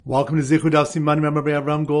Welcome to Zichud Daf Siman Rabbi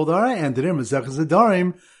Avram Goldar and Nedarim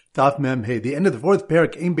Nedarim Daf Mem Hey, the end of the fourth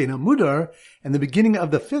parak Ein Bein Hamudar and the beginning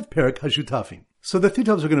of the fifth parak Hashutafim. So the three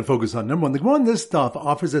topics we're going to focus on. Number one, the Gemara in this daf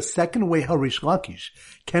offers a second way how Rish Lakish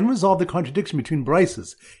can resolve the contradiction between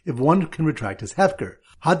brises if one can retract his hefker.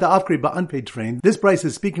 Had the Afkri ba'anpei train. This bryce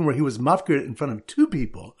is speaking where he was mafkir in front of two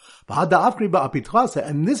people. Had the Afkri ba'apitlasa,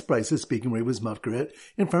 and this bryce is speaking where he was mafkir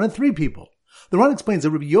in front of three people. The Ran explains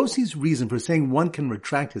that Rabbi Yossi's reason for saying one can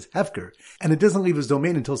retract his hefker, and it doesn't leave his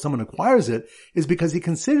domain until someone acquires it, is because he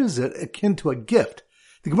considers it akin to a gift.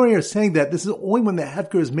 The Gemara here is saying that this is only when the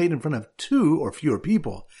hefker is made in front of two or fewer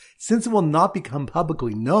people. Since it will not become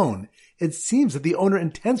publicly known, it seems that the owner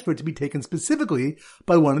intends for it to be taken specifically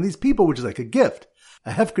by one of these people, which is like a gift.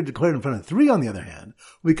 A hefker declared in front of three, on the other hand,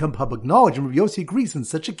 will become public knowledge, and Rabbi Yossi agrees in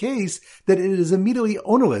such a case that it is immediately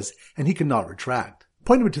ownerless and he cannot retract.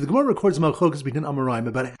 Point number two, the Gemara records Malchokas between Amoraim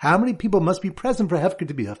about how many people must be present for hefker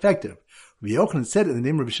to be effective. Rabbi Yochanan said in the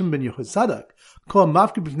name of Rabbi Shimon ben Yochai Kol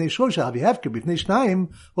mafker b'fnei shosha havi hefker b'fnei shnayim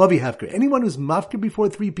havi hefker. Anyone who's mafker before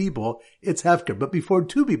three people, it's hefker, but before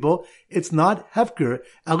two people, it's not hefker,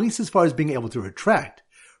 at least as far as being able to retract.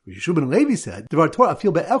 Yeshua ben Levi said, Devar Torah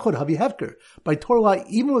afil be'echod havi hefker. By Torah law,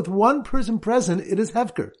 even with one person present, it is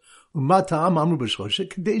hefker. And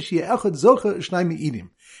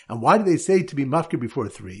why do they say to be mafkir before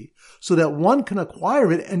three? So that one can acquire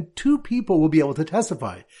it and two people will be able to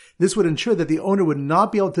testify. This would ensure that the owner would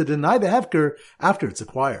not be able to deny the hefker after it's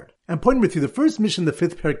acquired. And point number three, the first mission, the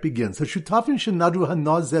fifth parak begins.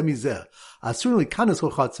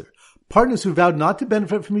 Partners who vowed not to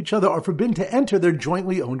benefit from each other are forbidden to enter their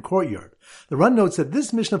jointly owned courtyard. The Ran notes that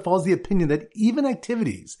this Mishnah follows the opinion that even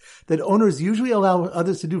activities that owners usually allow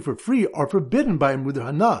others to do for free are forbidden by a Mudar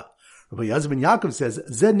Hana. Rabbi Yazir ben Yaakov says,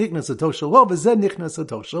 Zed nichnas ato shalo, v'zed nichnas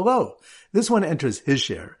ato shalo. This one enters his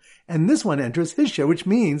share, and this one enters his share, which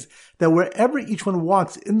means that wherever each one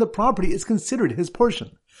walks in the property is considered his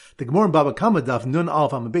portion. The Gemara in Baba Kama Daf Nun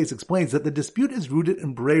Aleph Amud Beis explains that the dispute is rooted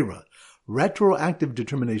in Breira, retroactive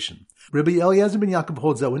determination. Rabbi Eliezer ben Yaakov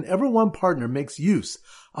holds that whenever one partner makes use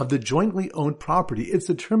of the jointly owned property, it's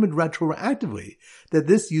determined retroactively that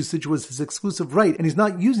this usage was his exclusive right and he's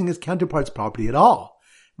not using his counterpart's property at all.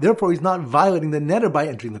 Therefore, he's not violating the neder by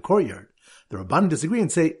entering the courtyard. The Rabbanan disagree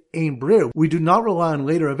and say, Ein brer, we do not rely on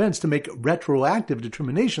later events to make retroactive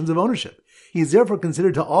determinations of ownership. He is therefore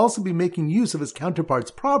considered to also be making use of his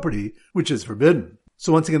counterpart's property, which is forbidden.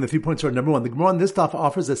 So once again, the 3 points are number one. The Gemara on this daf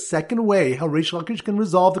offers a second way how Reish Lakish can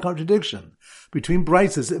resolve the contradiction between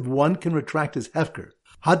brises if one can retract his hefker.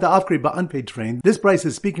 Had the Afkri ba'anpei train. This bryce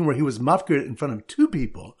is speaking where he was mafkir in front of two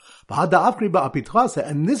people. Had the Afkri ba'apitlasa,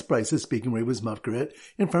 and this bryce is speaking where he was mafkir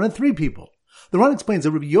in front of three people. The Ran explains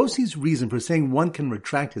that Rabbi Yossi's reason for saying one can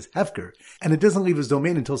retract his hefker, and it doesn't leave his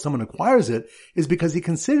domain until someone acquires it, is because he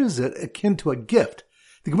considers it akin to a gift.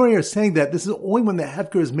 The Gemara here is saying that this is only when the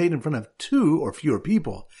hefker is made in front of two or fewer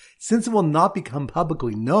people. Since it will not become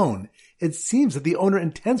publicly known, it seems that the owner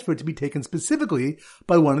intends for it to be taken specifically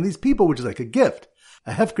by one of these people, which is like a gift.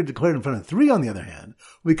 A hefker declared in front of three, on the other hand,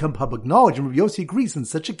 will become public knowledge, and Rabbi Yossi agrees in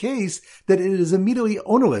such a case that it is immediately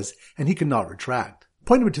ownerless and he cannot retract.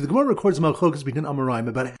 Point number two, the Gemara records Malchokas between Amoraim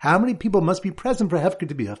about how many people must be present for hefker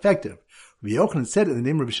to be effective. Rabbi Yochanan said in the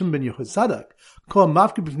name of Rabbi Shimon ben Yochai Kol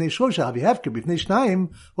mafker b'fnei shosha havi hefker b'fnei shnayim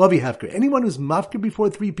havi hefker. Anyone who's mafker before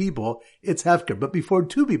three people, it's hefker, but before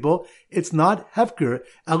two people, it's not hefker,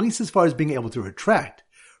 at least as far as being able to retract.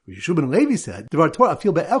 Yeshua ben Levi said, Devar Torah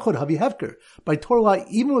afil be'echod havi hefker. By Torah law,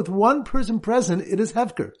 even with one person present, it is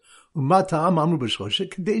hefker. And why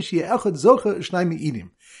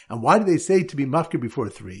do they say to be mafkir before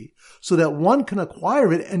three? So that one can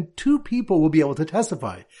acquire it and two people will be able to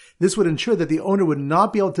testify. This would ensure that the owner would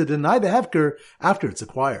not be able to deny the hefker after it's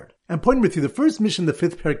acquired. And point number three, the first mission, the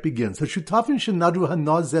fifth parak begins.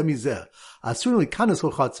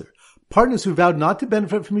 Partners who vowed not to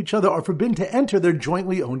benefit from each other are forbidden to enter their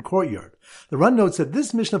jointly owned courtyard. The Ran notes that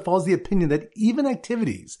this Mishnah follows the opinion that even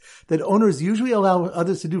activities that owners usually allow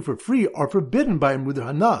others to do for free are forbidden by a Mudar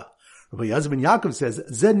Hana. Rabbi Yazir ben Yaakov says,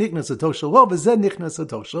 Zed nichnas ato shalo, v'zed nichnas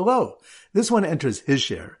ato shalo. This one enters his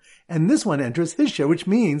share, and this one enters his share, which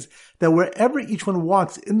means that wherever each one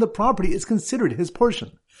walks in the property is considered his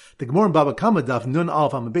portion. The Gemara in Baba Kama Daf Nun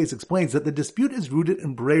Aleph Amud Beis explains that the dispute is rooted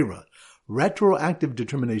in Breira, retroactive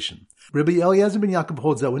determination. Rabbi Eliezer ben Yaakov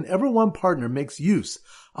holds that whenever one partner makes use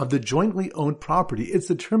of the jointly owned property, it's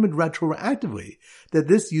determined retroactively that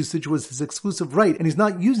this usage was his exclusive right and he's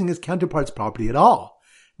not using his counterpart's property at all.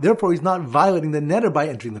 Therefore, he's not violating the neder by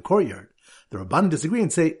entering the courtyard. The Rabbanan disagree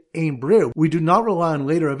and say, Ein brer, we do not rely on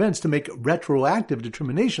later events to make retroactive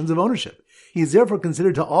determinations of ownership. He is therefore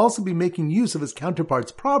considered to also be making use of his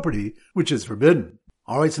counterpart's property, which is forbidden.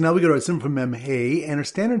 Alright, so now we go to our simon from Mem Hey, and our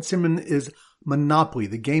standard simon is Monopoly,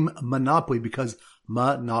 the game Monopoly, because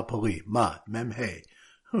Monopoly, Mem Hey.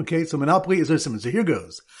 Okay, so Monopoly is our simon. So here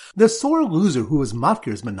goes. The sore loser who was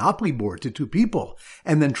mafkir his Monopoly board to two people,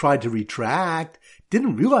 and then tried to retract,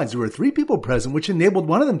 didn't realize there were three people present, which enabled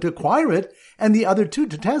one of them to acquire it, and the other two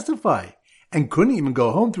to testify, and couldn't even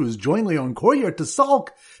go home through his jointly owned courtyard to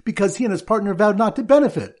sulk, because he and his partner vowed not to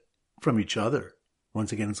benefit from each other.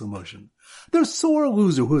 Once again in slow motion. The sore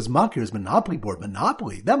loser who was mafkir his Monopoly board,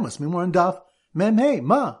 Monopoly, that must be more in daf, Mem Hey,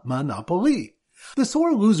 Monopoly. The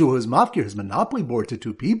sore loser who was mafkir his Monopoly board to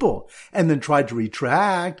two people, and then tried to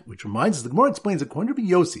retract, which reminds us, the Gemara explains, according to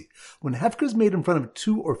Yossi, when hefker is made in front of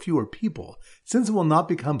two or fewer people, since it will not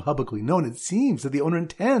become publicly known, it seems that the owner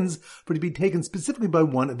intends for it to be taken specifically by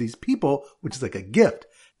one of these people, which is like a gift.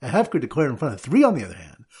 A hefker declared in front of three, on the other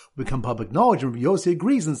hand, will become public knowledge, and Yossi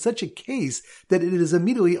agrees in such a case that it is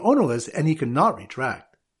immediately ownerless and he cannot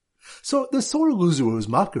retract. So the sore loser who was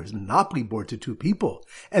mafkir his Monopoly board to two people,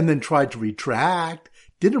 and then tried to retract,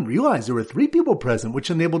 didn't realize there were three people present,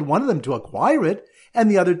 which enabled one of them to acquire it, and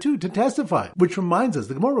the other two to testify. Which reminds us,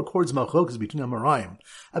 the Gemara records machlokas between Amoraim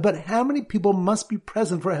about how many people must be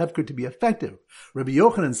present for a hefker to be effective. Rabbi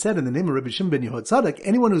Yochanan said in the name of Rabbi Shimon ben Yehotzadok,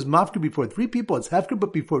 anyone who's mafkir before three people, it's hefker,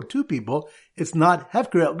 but before two people, it's not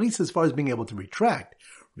hefker, at least as far as being able to retract.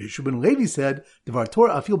 Rishu ben Levi said, Devar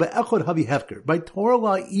Torah afil be'echod havi hefker. By Torah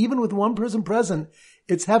law, even with one person present,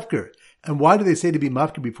 it's hefker. And why do they say to be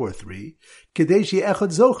mafker before three? Kedei she'echad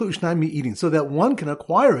zocha u'shnayim mi'eating, so that one can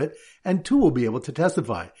acquire it and two will be able to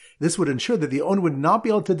testify. This would ensure that the owner would not be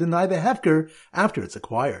able to deny the hefker after it's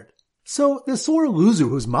acquired. So the sore loser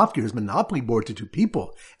who's mafkir his Monopoly board to two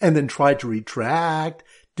people and then tried to retract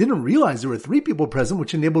didn't realize there were three people present,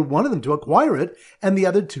 which enabled one of them to acquire it and the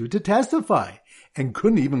other two to testify, and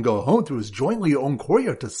couldn't even go home through his jointly owned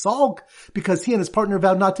courtyard to sulk, because he and his partner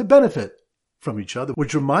vowed not to benefit from each other.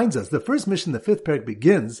 Which reminds us, the first mission, the fifth parak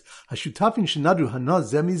begins, Hashutafin shenadru hana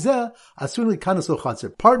zeh mizeh, asun likanos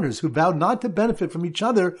ochatzer. Partners who vowed not to benefit from each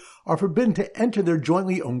other are forbidden to enter their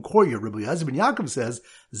jointly owned courtyard. Rabbi Eliezer ben Yaakov says,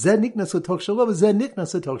 Zeh niknas l'tok shalo, zeh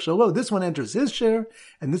niknas l'tok shalo. This one enters his share,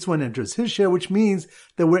 and this one enters his share, which means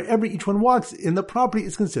that wherever each one walks in the property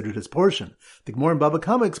is considered his portion. The Gemara in Baba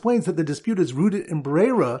Kama explains that the dispute is rooted in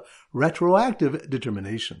Breira, retroactive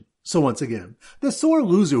determination. So once again, the sore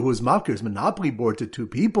loser who was mafkir his Monopoly board to two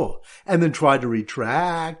people, and then tried to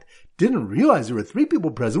retract, didn't realize there were three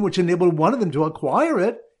people present, which enabled one of them to acquire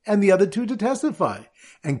it, and the other two to testify,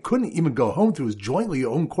 and couldn't even go home through his jointly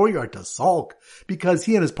owned courtyard to sulk, because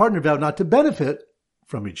he and his partner vowed not to benefit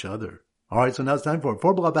from each other. Alright, so now it's time for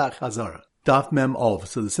Blabach Chazara. Daf Mem Alv.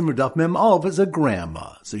 So the Simmer Daf Mem Alv is a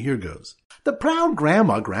grandma. So here goes. The proud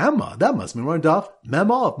grandma, that must be more Daf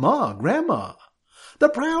Mem Alv, grandma. The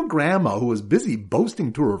proud grandma who was busy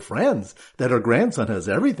boasting to her friends that her grandson has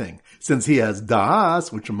everything, since he has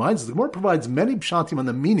das, which reminds us, the Gemara provides many pshatim on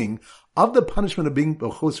the meaning of the punishment of being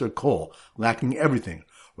b'choser kol, lacking everything.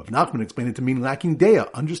 Rav Nachman explained it to mean lacking dea,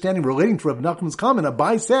 understanding relating to Rav Nachman's comment.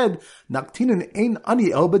 Abai said, Naktinen ein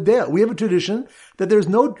ani el b'dea. We have a tradition that there's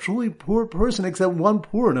no truly poor person except one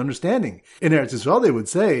poor in understanding. In Eretz Yisrael, they would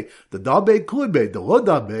say, the dabe kulbe, the lo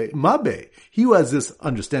dabe mabe. He who has this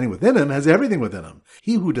understanding within him has everything within him.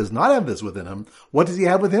 He who does not have this within him, what does he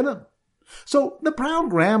have within him? So the proud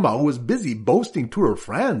grandma who was busy boasting to her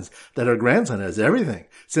friends that her grandson has everything,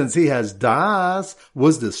 since he has das,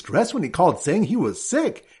 was distressed when he called saying he was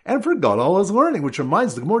sick and forgot all his learning, which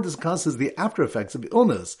reminds the Gemara discusses the after effects of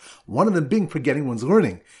illness, one of them being forgetting one's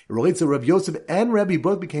learning. It relates that Rav Yosef and Rebbe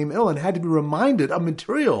both became ill and had to be reminded of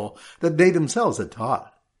material that they themselves had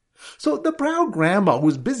taught. So the proud grandma who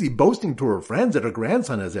was busy boasting to her friends that her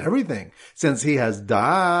grandson has everything, since he has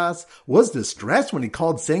das, was distressed when he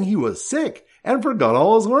called saying he was sick and forgot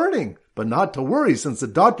all his learning, but not to worry, since the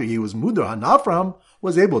doctor he was mudar hanafram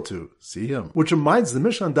was able to see him. Which reminds the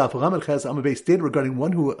Mishnah on Daf Lamed Ches Amabei stated regarding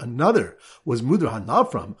one who another was mudar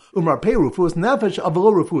hanafram, Marpei Rufuas nefesh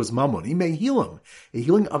avelo Rufuas mamon. He may heal him, a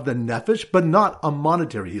healing of the nefesh, but not a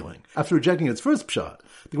monetary healing. After rejecting its first pshat,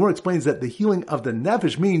 the Gemara explains that the healing of the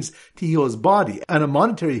nefesh means to heal his body, and a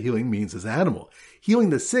monetary healing means his animal. Healing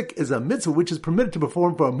the sick is a mitzvah which is permitted to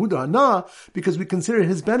perform for a mudar hana because we consider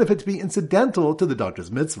his benefit to be incidental to the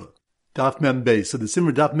doctor's mitzvah. Daf Mem Beis. So the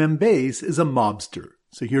Simmer Daf Mem Beis is a mobster.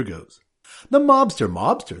 So here goes. The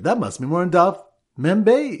mobster, that must be more in Daf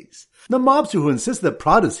Membeis. The mobster who insisted that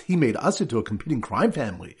Pradas he made usher to a competing crime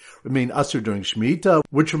family remained usher during Shemitah,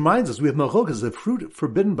 which reminds us we have malchokas that fruit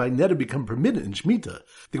forbidden by Neder become permitted in Shemitah.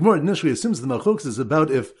 The Gemara initially assumes the malchokas is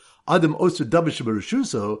about if Adam oster davish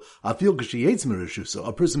b'reshuso, afil k'sheyetz m'reshuso.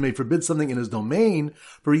 A person may forbid something in his domain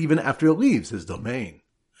for even after it leaves his domain.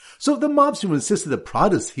 So the mobster who insisted that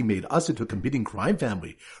Pradas he made usher to a competing crime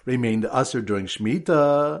family remained usher during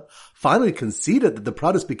Shemitah, finally conceded that the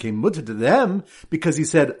Pradas became mutter to them because he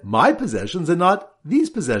said, my possessions and not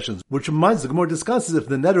these possessions, which reminds the Gemara discusses if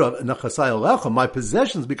the neder of nachasai alecha, my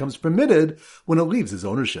possessions, becomes permitted when it leaves his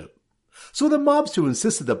ownership. So the mobster who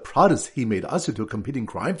insisted that Pradas he made usher to a competing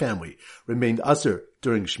crime family remained usher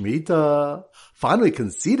during Shemitah, finally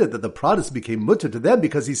conceded that the Pradas became mutter to them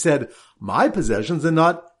because he said, my possessions and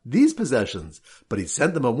not these possessions, but he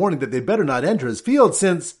sent them a warning that they better not enter his field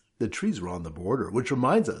since the trees were on the border, which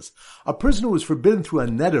reminds us, a person who was forbidden through a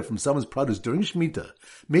neder from someone's produce during Shemitah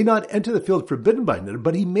may not enter the field forbidden by neder,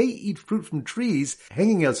 but he may eat fruit from trees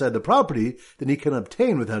hanging outside the property that he can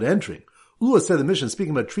obtain without entering. Ula said the Mishnah, speaking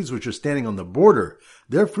about trees which are standing on the border,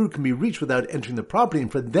 their fruit can be reached without entering the property,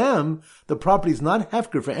 and for them, the property is not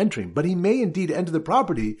hefker for entering, but he may indeed enter the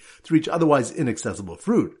property to reach otherwise inaccessible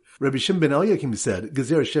fruit. Rabbi Shimon ben Eliakim said,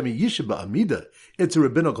 Gezer Shemi Yishiba Amida, it's a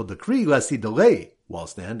rabbinical decree lest he delay while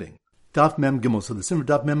standing. Daf Mem Gimel, so the Simmer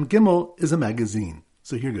Daf Mem Gimel is a magazine.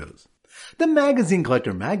 So here goes. The magazine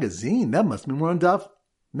collector magazine, that must be more on Daf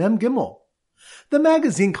Mem Gimel. The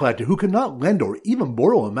magazine collector who could not lend or even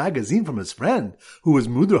borrow a magazine from his friend, who was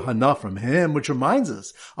Mudr Hana from him, which reminds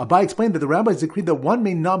us, Abai explained that the rabbis decreed that one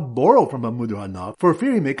may not borrow from a Mudr Hana for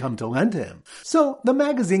fear he may come to lend to him. So, the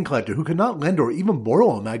magazine collector who could not lend or even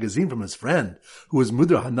borrow a magazine from his friend, who was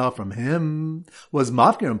Mudr Hana from him, was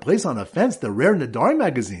mafkir and placed on a fence the rare Nedarim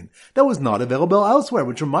magazine that was not available elsewhere,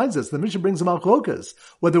 which reminds us the Mishnah brings about malchokas,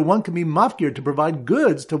 whether one can be mafkir to provide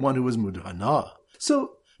goods to one who was Mudr Hana.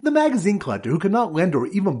 So, the magazine collector who could not lend or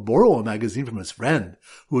even borrow a magazine from his friend,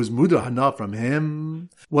 who was Mudar Hana from him,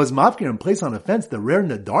 was mafkir and placed on a fence the rare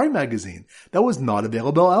Nedarim magazine that was not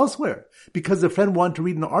available elsewhere, because the friend wanted to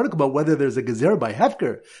read an article about whether there's a gezer by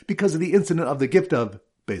hefker because of the incident of the gift of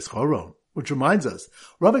Beis Choron. Which reminds us,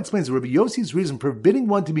 Rav explains Rabbi Yossi's reason for forbidding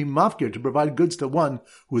one to be mafkir to provide goods to one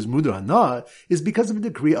who is Mudar Hana is because of a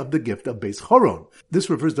decree of the gift of Beis Choron. This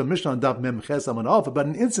refers to Mishnah on Daf Mem Ches Amud Aleph about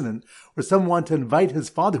an incident where someone wanted to invite his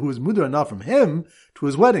father who was Mudar Hana from him to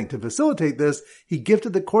his wedding. To facilitate this, he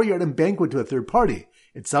gifted the courtyard and banquet to a third party.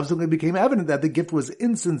 It subsequently became evident that the gift was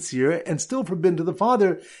insincere and still forbidden to the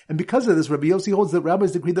father, and because of this, Rabbi Yossi holds that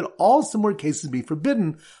rabbis decreed that all similar cases be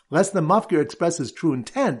forbidden, lest the mafkir express his true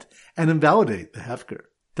intent and invalidate the hefker.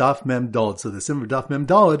 Daf Mem Daled. So the sim of Daf Mem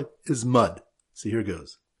Daled is mud. So here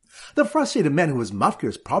goes. The frustrated man who was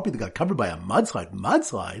mafkir's property that got covered by a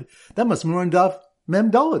mudslide, that must be more in Daf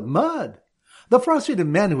Mem Daled, mud. The frustrated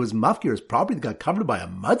man who was mafkir's property that got covered by a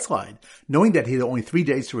mudslide, knowing that he had only 3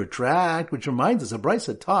 days to retract, which reminds us, a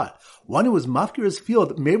brisa taught, one who was mafkir's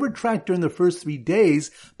field may retract during the first 3 days,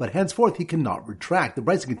 but henceforth he cannot retract. The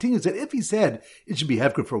brisa continues that if he said it should be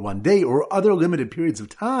hefker for 1 day or other limited periods of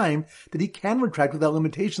time, that he can retract without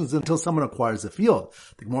limitations until someone acquires the field.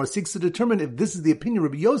 The Gemara seeks to determine if this is the opinion of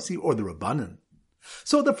Rabbi Yossi or the Rabbanan.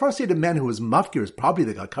 So the frustrated man who was mafkir's property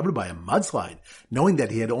that got covered by a mudslide, knowing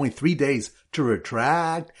that he had only 3 days to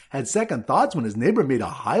retract, had second thoughts when his neighbor made a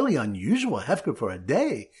highly unusual hefker for a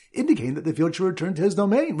day, indicating that the field should return to his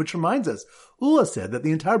domain, which reminds us, Ula said that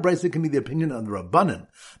the entire brisa can be the opinion of the Rabbanan.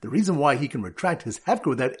 The reason why he can retract his hefker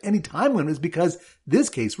without any time limit is because this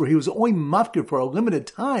case, where he was only mafkir for a limited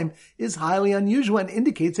time, is highly unusual and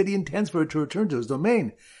indicates that he intends for it to return to his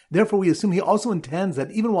domain. Therefore, we assume he also intends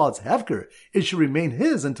that even while it's hefker, it should remain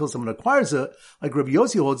his until someone acquires it, like Rabbi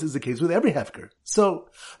Yossi holds is the case with every hefker. So,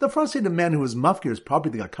 the frustrated man who was mafkir's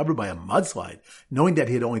property that got covered by a mudslide, knowing that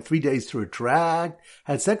he had only 3 days to retract,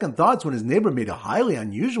 had second thoughts when his neighbor made a highly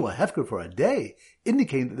unusual hefker for a day,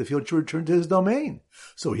 indicating that the field should return to his domain.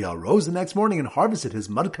 So he arose the next morning and harvested his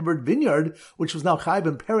mud-covered vineyard, which was now chayv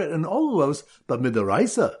and peret and olulos, but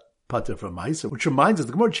midaraisa. Pater from Meiser, which reminds us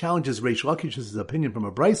the Gemara challenges Reish Lakish's opinion from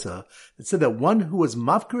a brisa that said that one who was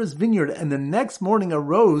mafkir's vineyard and the next morning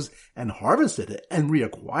arose and harvested it and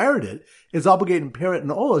reacquired it is obligated in peret and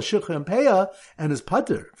ola, shikha and peah, and is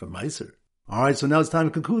pater from Meiser. Alright, so now it's time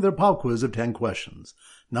to conclude our pop quiz of 10 questions.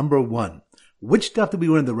 Number 1. Which stuff did we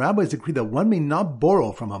learn the rabbis decree that one may not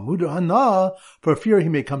borrow from a Mudar Hana for fear he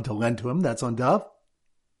may come to lend to him? That's on Daf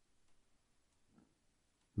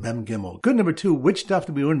Mem Gimel. Good. Number 2, which stuff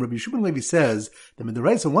did we learn? Rabbi Shimon Levi says that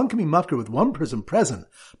midaraisa one can be mafkir with one person present,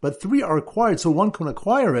 but 3 are required so one can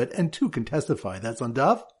acquire it and 2 can testify. That's on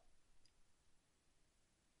Daf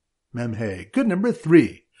Mem Hey. Good. Number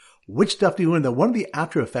 3. Which daf do you learn that one of the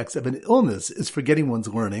after effects of an illness is forgetting one's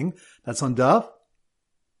learning? That's on daf.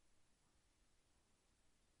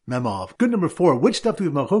 Mem Aleph. Good. Number 4. Which daf do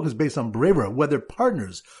we have machlokas based on brera, whether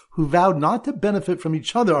partners who vowed not to benefit from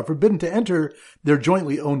each other are forbidden to enter their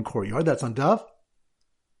jointly owned courtyard? That's on daf.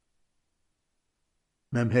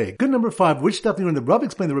 Mem Hey. Good. Number 5. Which daf do you learn the Rav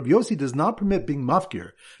explained that Rabbi Yossi does not permit being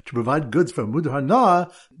mafkir to provide goods for mudar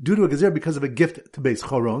hana due to a gezer because of a gift to Beis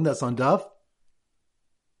Choron? That's on daf.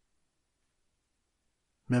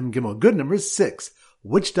 Mem Gimel. Good. Number 6.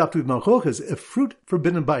 Which daf do we have machlokas if fruit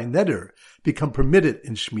forbidden by a neder become permitted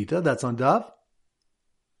in Shemitah? That's on daf.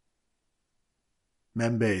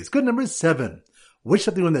 Mem Beis. Good. Number 7. Which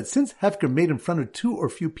daf do we learn that since hefker made in front of 2 or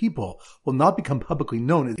few people will not become publicly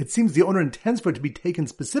known, it seems the owner intends for it to be taken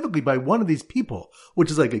specifically by one of these people,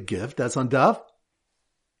 which is like a gift. That's on daf.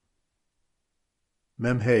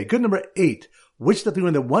 Mem Hey. Good. Number 8. Which daf do we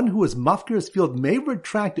learn that one who is mafkir his field may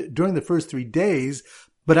retract during the first 3 days,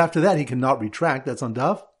 but after that he cannot retract? That's on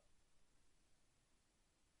daf.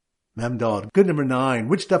 Mem Dal. Good. Number 9.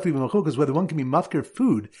 Which daf do we have machlokas whether one can be mafkir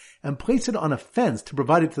food and place it on a fence to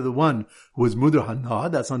provide it to the one who is mudar hana?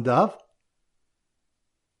 That's on daf.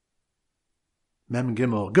 Mem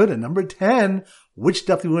Gimel. Good. And number 10. Which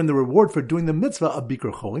daf do we learn the reward for doing the mitzvah of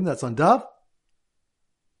Bikur Cholim? That's on daf.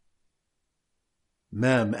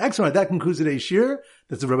 Mem. Excellent. That concludes today's shir.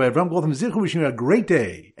 This is Rabbi Avram Goldham Zichu wishing you a great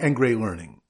day and great learning.